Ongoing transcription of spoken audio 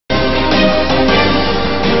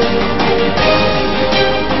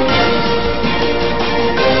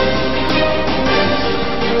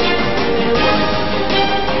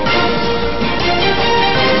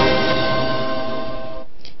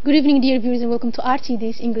Good evening, dear viewers, and welcome to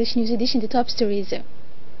RTD's English News Edition, the top stories. The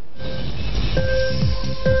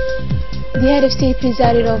head of state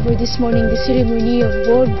presided over this morning the ceremony of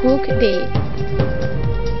World Book Day.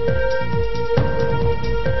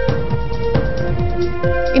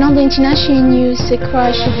 In all the international news, a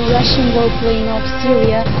crash of a Russian warplane off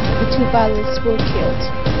Syria, the 2 pilots were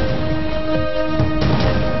killed.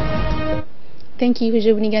 Thank you for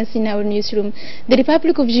joining us in our newsroom. The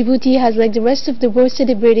Republic of Djibouti has, like the rest of the world,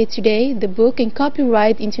 celebrated today the Book and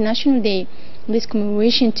Copyright International Day. This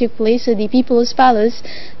commemoration took place at the People's Palace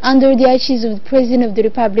under the aegis of the President of the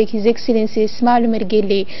Republic, His Excellency Ismail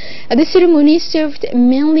Mergele. The ceremony served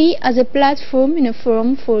mainly as a platform and a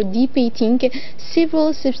forum for debating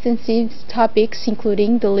several substantive topics,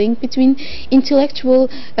 including the link between intellectual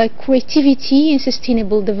creativity and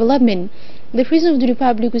sustainable development. The President of the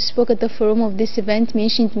Republic, who spoke at the forum of this event,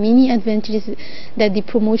 mentioned many advantages that the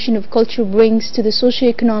promotion of culture brings to the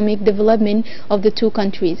socio-economic development of the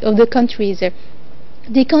countries.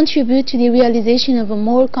 They contribute to the realization of a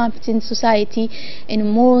more competent society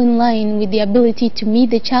and more in line with the ability to meet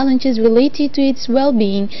the challenges related to its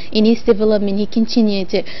well-being and its development. He continued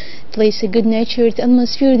to place a good-natured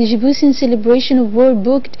atmosphere. The Djiboutian celebration of World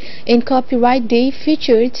Book and Copyright Day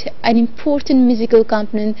featured an important musical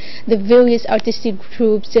component, the various artistic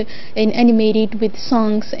groups, and animated with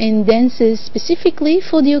songs and dances specifically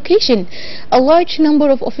for the occasion. A large number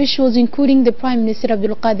of officials, including the Prime Minister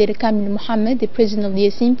Abdul Qadir Kamil Mohammed, the President of the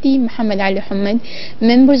Assembly Mohammed Ali Hamad,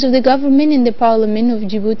 members of the government and the Parliament of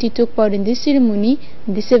Djibouti took part in this ceremony.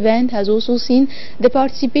 This event has also seen the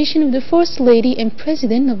participation of the First Lady and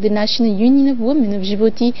President of the National Union of Women of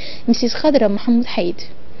Djibouti, Mrs. Khadra Mohammed Haid.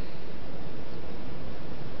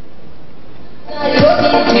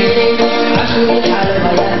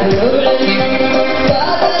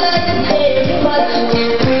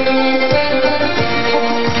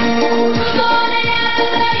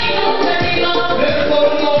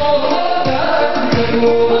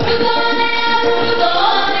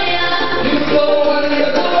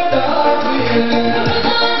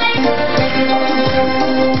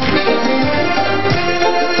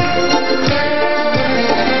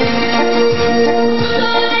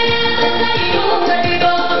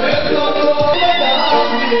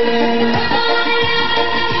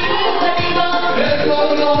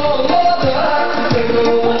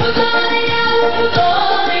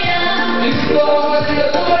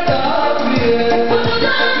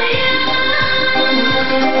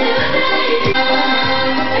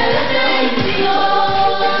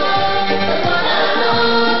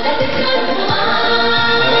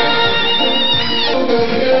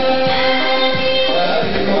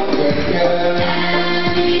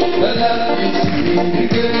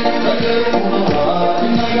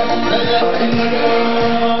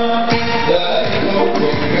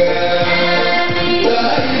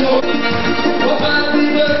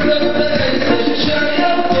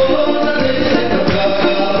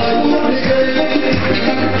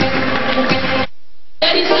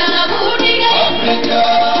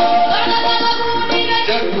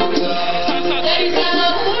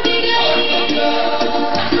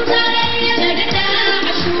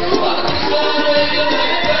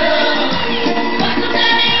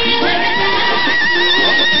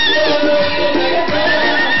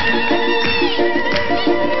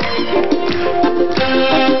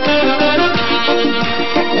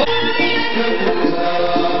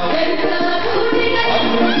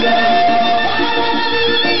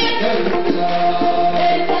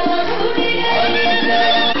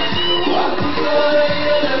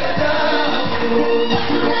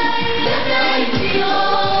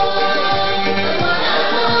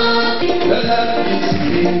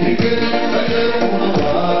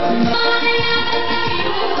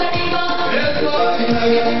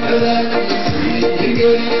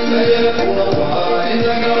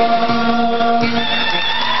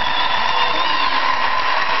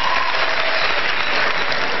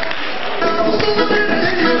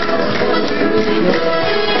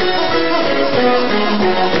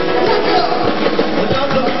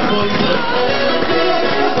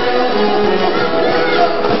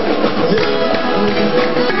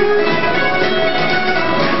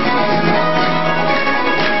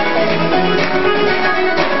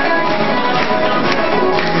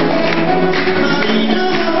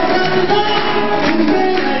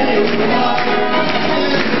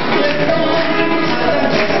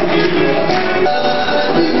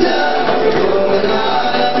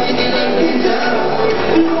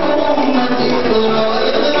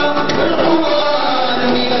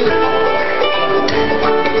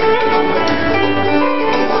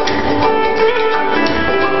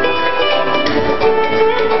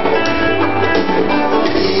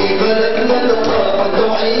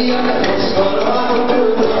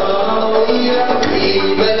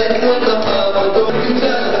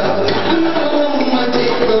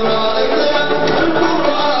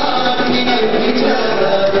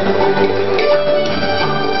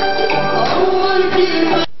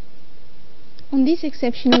 this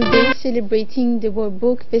exceptional day celebrating the World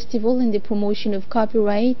Book Festival and the promotion of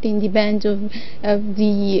copyright and the band of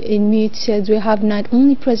the mute, we have not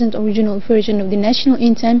only present original version of the national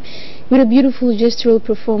anthem with a beautiful gestural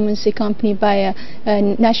performance accompanied by a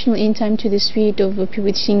national anthem to the sweet of a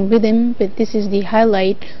bewitching rhythm, but this is the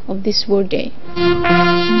highlight of this World Day.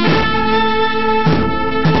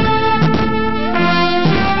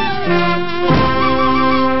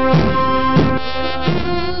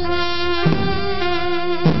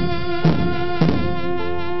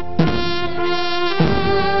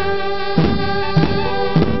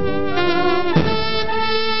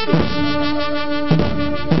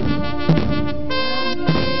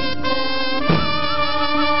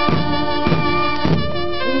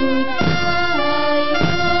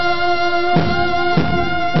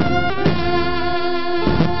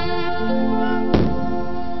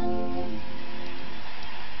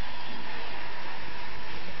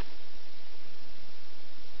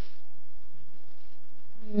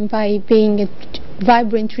 By paying a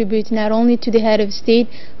vibrant tribute not only to the head of state,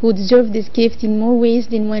 who deserved this gift in more ways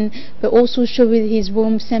than one, but also showed his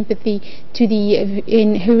warm sympathy to the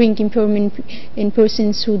hearing impairment in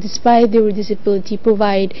persons who, despite their disability,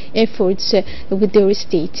 provide efforts with their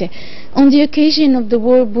state. On the occasion of the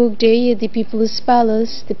World Book Day, the People's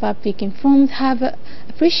Palace, the public informed, have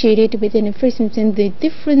appreciated with an effervescence the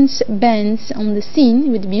different bands on the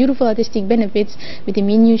scene with beautiful artistic benefits, with the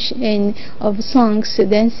minutiae of songs,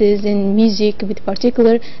 dances and music, with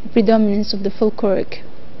particular predominance of the folkloric.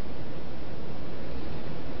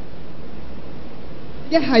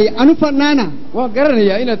 yahay anu fanaana waa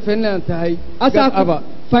garanaya inaad fanaan tahay asaaba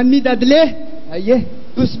fanidad leh aye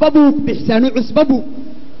cusbabu bixsanu cusbabu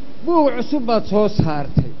buug cusub baad soo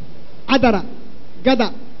saartay adara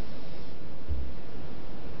gada.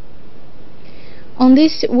 On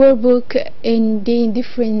this World Book and the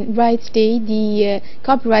different rights day, the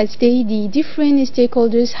copyrights day, the different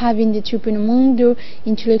stakeholders having the tribune among the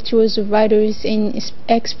intellectuals, writers and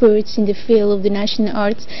experts in the field of the national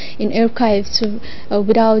arts and archives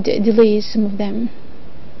without delay, some of them.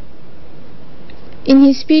 In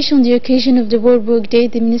his speech on the occasion of the World Book Day,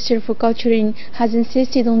 the Minister for Culture has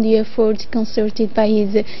insisted on the efforts concerted by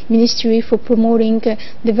his ministry for promoting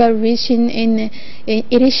the valuation and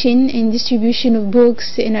edition and distribution of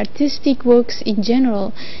books and artistic works in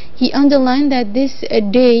general. He underlined that this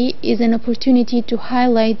day is an opportunity to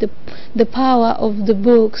highlight the power of the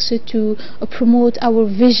books to promote our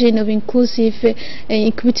vision of inclusive,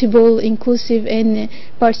 equitable, inclusive and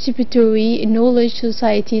participatory knowledge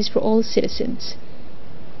societies for all citizens.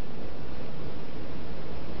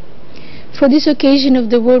 For this occasion of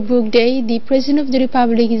the World Book Day, the President of the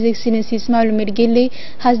Republic, His Excellency Ismail Omar Guelleh,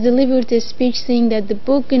 has delivered a speech saying that the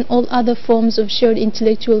book and all other forms of shared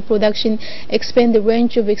intellectual production expand the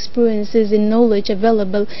range of experiences and knowledge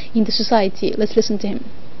available in the society. Let's listen to him.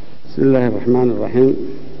 Bismillahir Rahmanir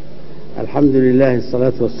Rahim. Alhamdulillah,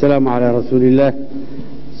 salatu wassalamu ala Rasulillah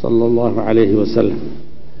sallallahu alayhi wa sallam.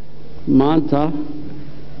 Maanta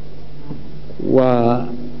waa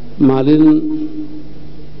maalin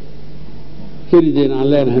كلدين aan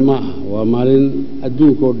leenahay maaha waa maalin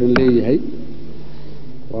adduunka oo dhan leeyahay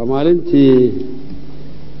waa maalintii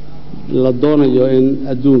la doonayo in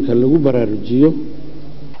adduunka lagu baraarujiyo.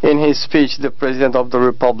 In his speech, the President of the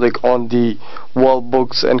Republic on the World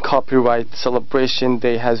Books and Copyright Celebration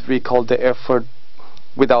Day has recalled the effort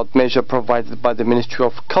without measure provided by the Ministry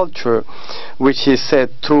of Culture, which he said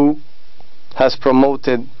through has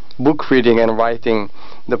promoted book reading and writing.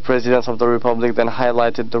 The President of the Republic then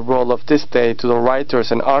highlighted the role of this day to the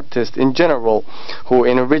writers and artists in general who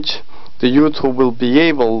enrich the youth who will be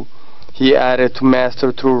able, he added, to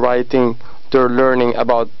master through writing their learning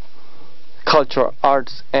about culture,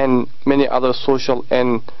 arts and many other social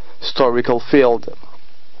and historical fields.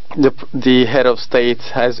 The head of state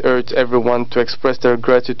has urged everyone to express their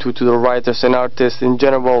gratitude to the writers and artists in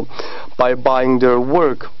general by buying their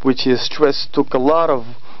work, which he stressed took a lot of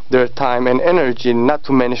their time and energy, not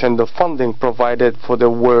to mention the funding provided for their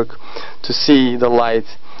work to see the light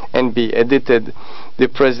and be edited. The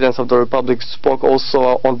President of the Republic spoke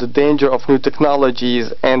also on the danger of new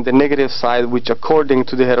technologies and the negative side, which according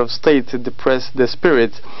to the head of state depress the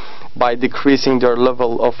spirit by decreasing their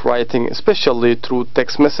level of writing, especially through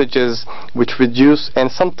text messages, which reduce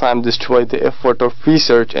and sometimes destroy the effort of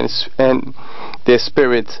research and their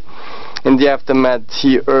spirit. In the aftermath,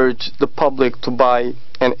 he urged the public to buy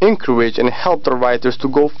and encourage and help the writers to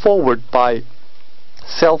go forward by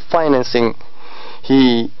self-financing.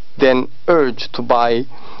 He then urged to buy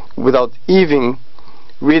without even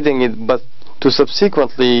reading it, but to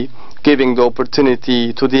subsequently giving the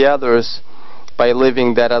opportunity to the others by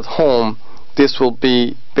leaving that at home this will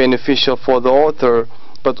be beneficial for the author,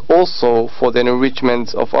 but also for the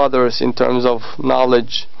enrichment of others in terms of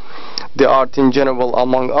knowledge. The art in general,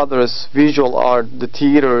 among others, visual art, the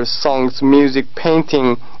theater, songs, music,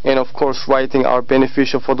 painting, and of course writing are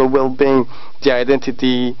beneficial for the well-being, the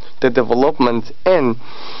identity, the development, and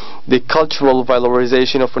the cultural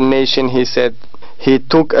valorization of a nation, he said. He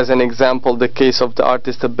took as an example the case of the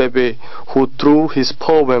artist Bebe, who through his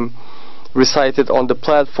poem recited on the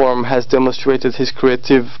platform has demonstrated his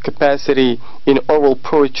creative capacity in oral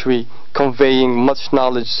poetry, conveying much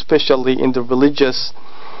knowledge, especially in the religious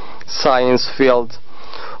science field.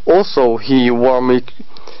 Also, he warmly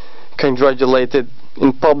congratulated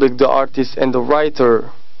in public the artist and the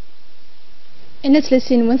writer. And let's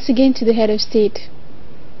listen once again to the head of state.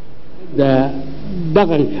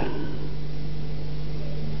 dhaqanka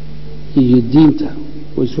iyo diinta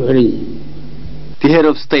way isku xiran yihiin. The head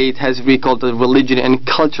of state has recalled that religion and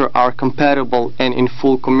culture are compatible and in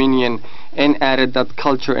full communion, and added that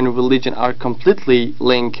culture and religion are completely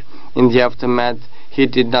linked. In the aftermath, he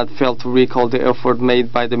did not fail to recall the effort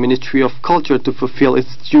made by the Ministry of Culture to fulfill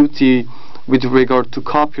its duty with regard to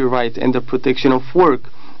copyright and the protection of work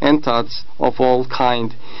and thoughts of all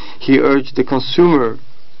kind. He urged the consumer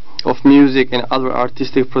of music and other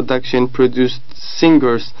artistic production produced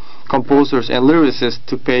singers, composers and lyricists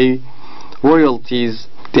to pay royalties.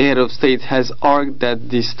 The head of state has argued that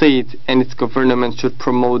the state and its government should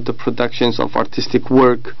promote the productions of artistic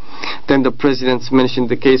work. Then the president mentioned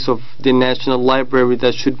the case of the National Library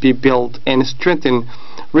that should be built and strengthened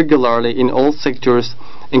regularly in all sectors,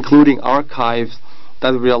 including archives,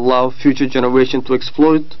 that will allow future generations to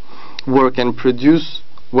exploit work and produce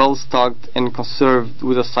well-stocked and conserved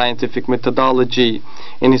with a scientific methodology.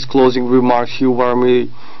 In his closing remarks, he warmly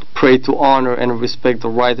prayed to honor and respect the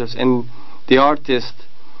writers and the artists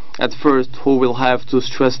at first, who will have to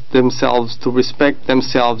stress themselves to respect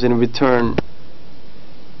themselves in return.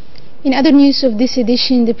 In other news of this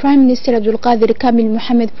edition, the Prime Minister Abdul Qadir Kamil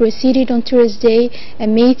Mohammed proceeded on Thursday,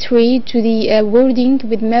 May 3, to the awarding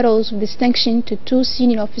with medals of distinction to two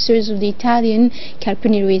senior officers of the Italian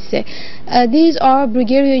Carabinieri. These are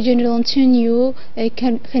Brigadier General Antonio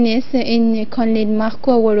Canes and Colonel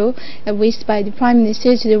Marco Aguero, raised by the Prime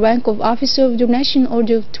Minister to the rank of Officer of the National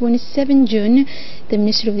Order of 27 June. The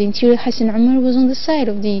Minister of the Interior Hassan Umar was on the side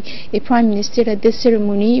of the Prime Minister at this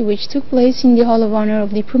ceremony, which took place in the Hall of Honor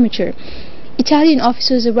of the Premature. Italian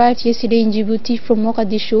officers arrived yesterday in Djibouti from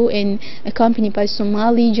Mogadishu and accompanied by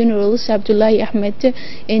Somali Generals Abdullahi Ahmed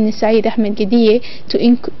and Saeed Ahmed Gediye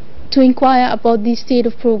to inquire about the state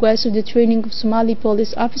of progress of the training of Somali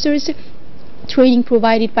police officers, training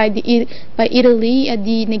provided by Italy at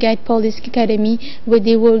the Negait Police Academy, where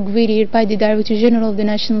they were greeted by the Director General of the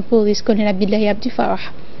National Police, Colonel Abdullahi Abdi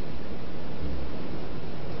Farah.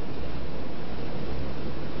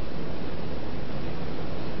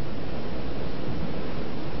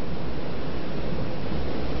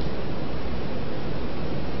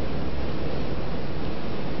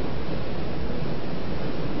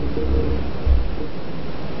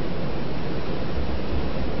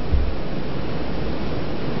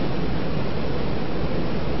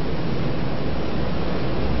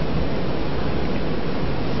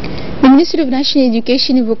 The Minister of National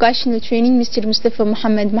Education and Vocational Training, Mr. Mustafa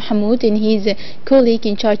Mohammed Mahmoud, and his colleague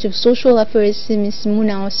in charge of social affairs, Ms.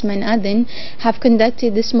 Muna Osman Aden, have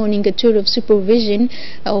conducted this morning a tour of supervision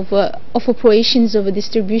of operations of a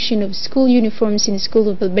distribution of school uniforms in the school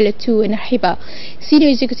of Balbala 2 and Arhiba. Senior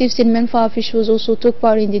executives and Manfa officials also took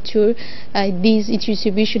part in the tour. These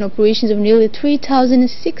distribution operations of nearly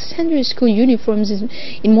 3,600 school uniforms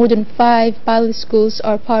in more than 5 pilot schools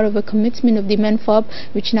are part of a commitment of the Manfab,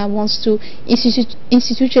 which now wants to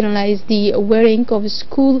institutionalize the wearing of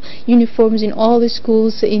school uniforms in all the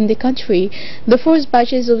schools in the country. The first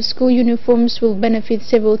batches of school uniforms will benefit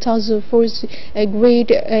several thousands of first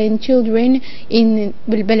grade and children in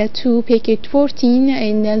Balbala 2, PK 14,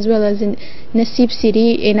 and as well as in Nasib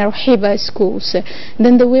City and Arhiba schools.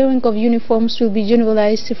 Then the wearing of uniforms will be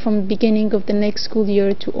generalized from the beginning of the next school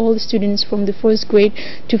year to all students from the first grade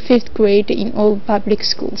to 5th grade in all public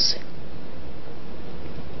schools.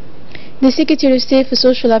 The Secretary of State for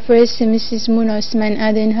Social Affairs, Mrs. Muna Osman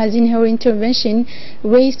Aden, has in her intervention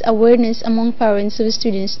raised awareness among parents of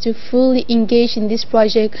students to fully engage in this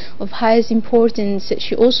project of highest importance.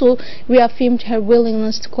 She also reaffirmed her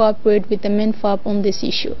willingness to cooperate with the MENFAB on this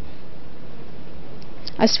issue.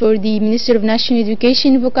 As for the Minister of National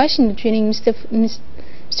Education and Vocational Training,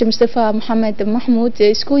 Mr. Mustafa Muhammad Mahmoud.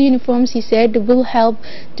 School uniforms, he said, will help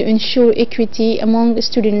to ensure equity among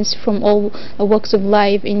students from all walks of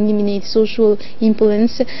life and eliminate social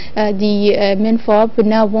imbalance. The MENFOB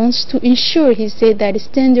now wants to ensure, he said, that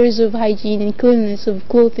standards of hygiene and cleanliness of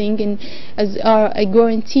clothing are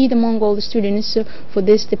guaranteed among all the students. For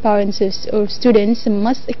this, the parents of students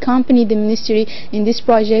must accompany the ministry in this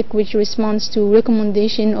project, which responds to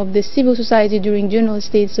recommendation of the civil society during General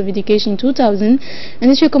States of Education 2000, and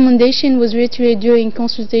this recommendation was reiterated during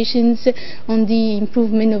consultations on the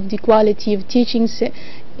improvement of the quality of teachings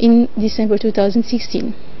in December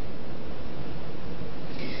 2016.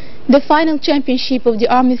 The final championship of the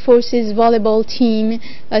Armed Forces volleyball team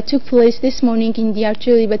took place this morning in the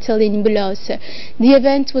Artillery Battalion in Boulos. The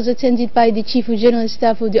event was attended by the Chief of General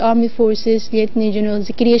Staff of the Armed Forces, Lieutenant General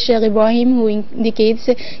Zakaria Sheikh Ibrahim, who indicates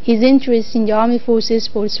his interest in the Armed Forces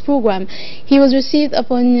sports program. He was received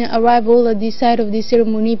upon arrival at the site of the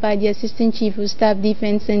ceremony by the Assistant Chief of Staff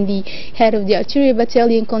Defense and the head of the Artillery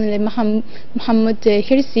Battalion, Colonel Muhammad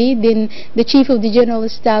Hirsi. Then the Chief of the General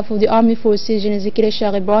Staff of the Armed Forces, General Zakaria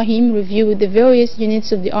Sheikh Ibrahim, reviewed the various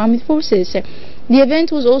units of the Armed Forces. The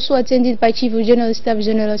event was also attended by Chief of General Staff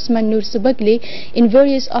General Osman Nur Subagli and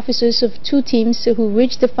various officers of two teams who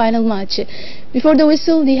reached the final match. Before the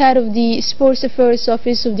whistle, the head of the Sports Affairs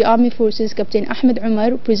Office of the Armed Forces, Captain Ahmed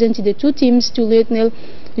Umar, presented the two teams to Lieutenant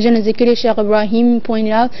General Zakaria Sheikh Ibrahim,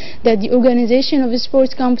 pointed out that the organization of a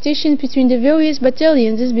sports competition between the various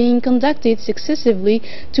battalions is being conducted successively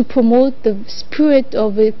to promote the spirit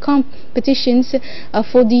of competitions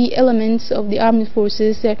for the elements of the armed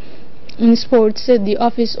forces in sports. The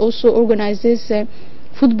office also organizes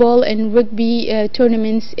football and rugby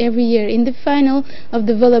tournaments every year. In the final of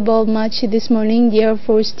the volleyball match this morning, the Air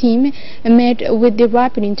Force team met with the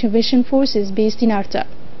Rapid Intervention Forces based in Arta.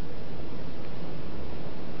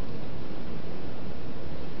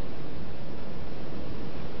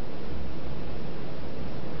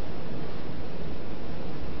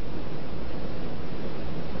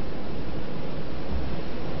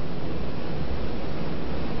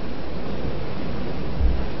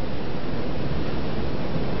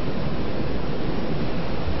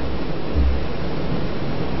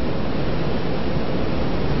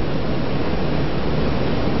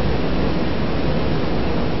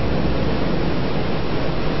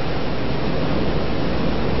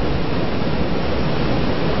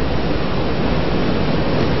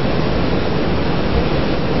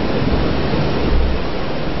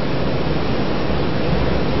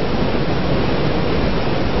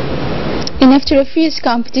 And after a fierce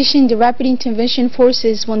competition, the Rapid Intervention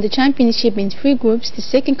Forces won the championship in 3 groups, the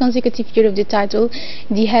second consecutive year of the title.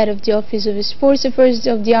 The head of the Office of Sports Affairs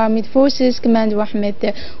of the Armed Forces, Commander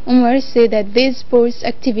Ahmed Umar, said that these sports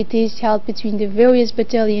activities held between the various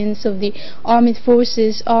battalions of the Armed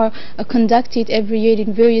Forces are conducted every year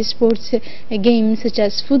in various sports games such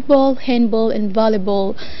as football, handball and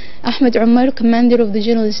volleyball. Ahmed Umar, Commander of the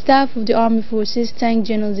General Staff of the Armed Forces, thanked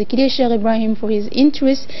General Zakaria Sheikh Ibrahim for his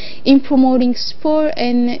interest in promoting sport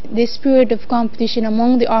and the spirit of competition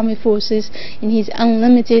among the Armed Forces and his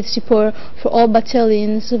unlimited support for all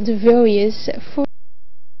battalions of the various forces.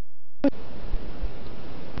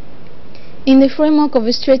 In the framework of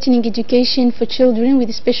strengthening education for children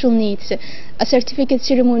with special needs, a certificate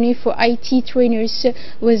ceremony for IT trainers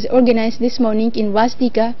was organized this morning in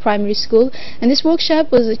Wasdika Primary School, and this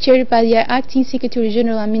workshop was chaired by the Acting Secretary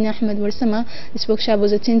General Amin Ahmed Warsama. This workshop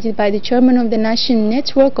was attended by the Chairman of the National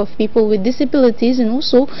Network of People with Disabilities and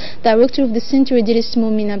also Director of the Center Idris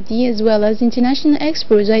Mumin Abdi, as well as international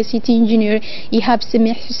experts, ICT engineer Ihab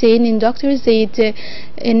Samih Hussein and Dr. Zaid,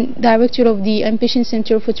 and Director of the Ambition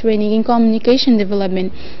Center for Training in Communication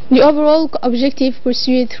Development. The overall objective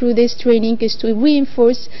pursued through this training is to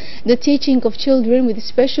reinforce the teaching of children with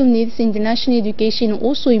special needs in the national education, and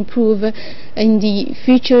also improve in the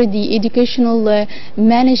future the educational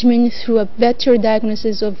management through a better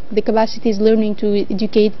diagnosis of the capacities learning to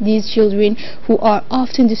educate these children who are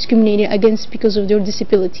often discriminated against because of their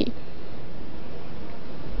disability.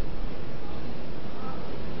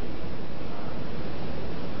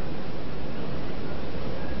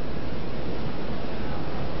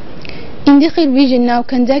 In the Dakhil region, now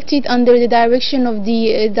conducted under the direction of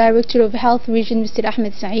the Director of Health Region, Mr.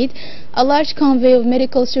 Ahmed Saeed, a large convoy of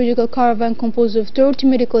medical surgical caravan composed of 30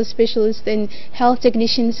 medical specialists and health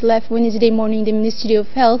technicians left Wednesday morning the Ministry of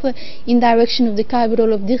Health in direction of the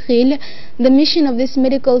capital of Dakhil. The mission of this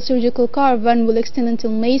medical surgical caravan will extend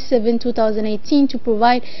until May 7, 2018 to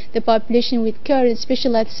provide the population with care and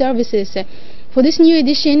specialized services. For this new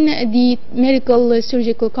edition, the medical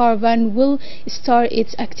surgical caravan will start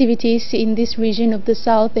its activities in this region of the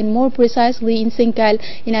south, and more precisely in Senkal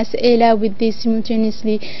in Asela, with the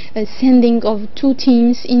simultaneously sending of 2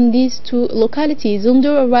 teams in these 2 localities. On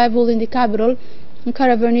their arrival in the capital,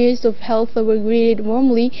 Caravaneers of health were greeted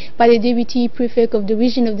warmly by the Deputy Prefect of the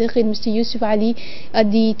region of Dakhil, Mr. Yusuf Ali.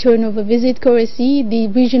 At the turn of a visit courtesy, the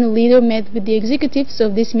regional leader met with the executives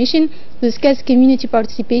of this mission to discuss community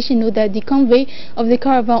participation. Note that the convoy of the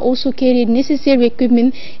caravan also carried necessary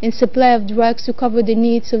equipment and supply of drugs to cover the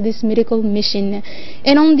needs of this medical mission.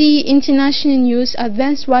 And on the international news,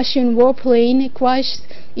 advanced Russian warplane crashed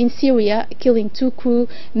in Syria, killing 2 crew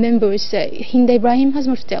members. Hinda Ibrahim has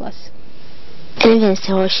more to tell us. An advanced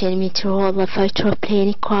Russian meteorological fighter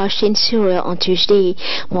plane crashed in Syria on Tuesday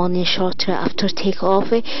morning shortly after takeoff,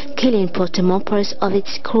 killing both members of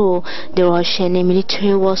its crew. The Russian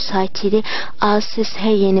military was cited as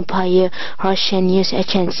saying by a Russian news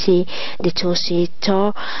agency. The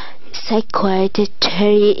two-seater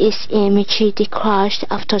Psychiatry is immediately crashed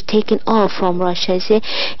after taking off from Russia's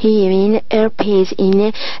Yemen airbase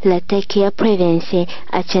in Latakia province.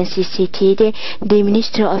 Agency cited the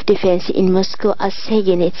Minister of Defense in Moscow as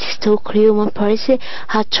saying its 2 crew members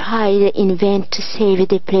had tried in vain to save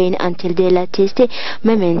the plane until the latest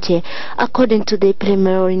moment. According to the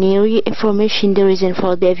preliminary information, the reason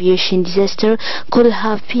for the aviation disaster could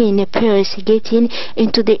have been pairs getting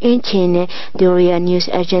into the engine. The RIA news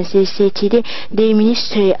agency stated the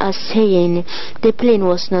ministry as saying the plane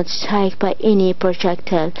was not struck by any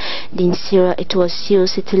projectile. In Syria, it was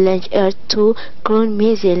used to launch air-to ground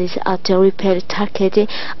missiles at a repelled target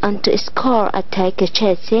and to score attack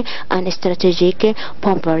jets and strategic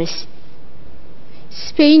bombers.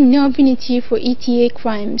 Spain, no impunity for ETA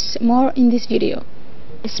crimes. More in this video.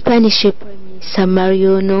 Spanish Prime Minister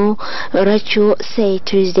Mariano Rajoy said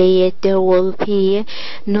Tuesday there will be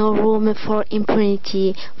no room for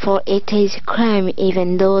impunity for ETA's crime,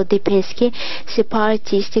 even though the PSK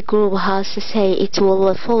separatist group has said it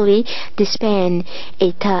will fully disband.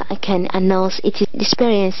 ETA can announce its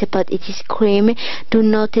disappearance, but its crime do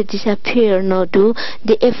not disappear, nor do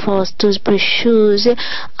the efforts to pursue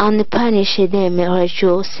and punish them,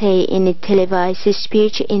 Rajoy said in a televised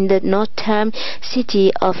speech in the northern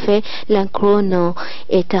city of Lancrono.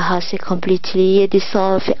 ETA has completely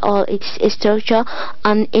dissolved all its structure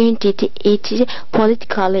and ended its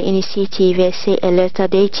political initiative, say a letter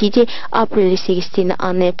dated April 16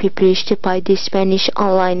 and published by the Spanish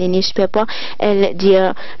online newspaper El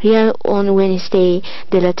Diario on Wednesday.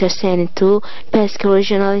 The letter sent to PESC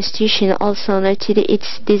regional institution also noted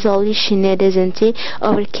its dissolution doesn't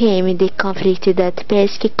overcame the conflict that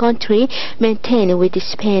PESC country maintained with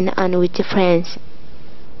Spain and with France.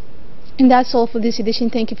 And that's all for this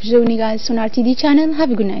edition. Thank you for joining us on RTD channel.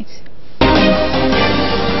 Have a good night.